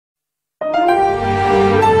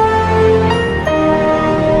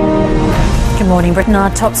Morning Britain, our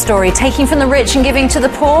top story. Taking from the rich and giving to the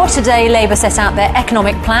poor. Today, Labour set out their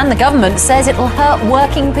economic plan. The government says it will hurt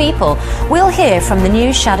working people. We'll hear from the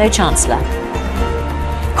new Shadow Chancellor.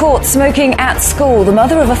 Caught smoking at school, the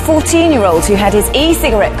mother of a 14-year-old who had his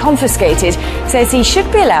e-cigarette confiscated says he should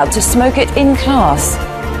be allowed to smoke it in class.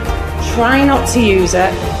 Try not to use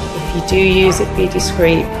it. If you do use it, be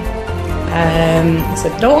discreet.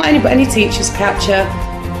 So don't let any teachers catch her.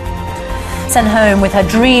 Sent home with her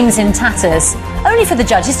dreams in tatters, only for the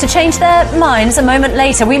judges to change their minds a moment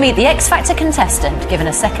later. We meet the X Factor contestant, given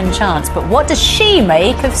a second chance. But what does she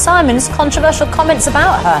make of Simon's controversial comments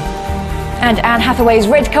about her? And Anne Hathaway's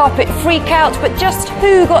red carpet freak out, but just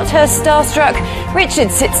who got her starstruck?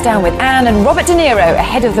 Richard sits down with Anne and Robert De Niro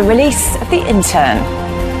ahead of the release of The Intern.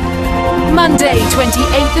 Monday,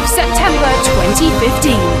 28th of September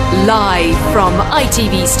 2015, live from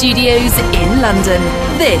ITV Studios in London.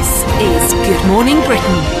 This is Good Morning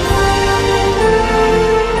Britain.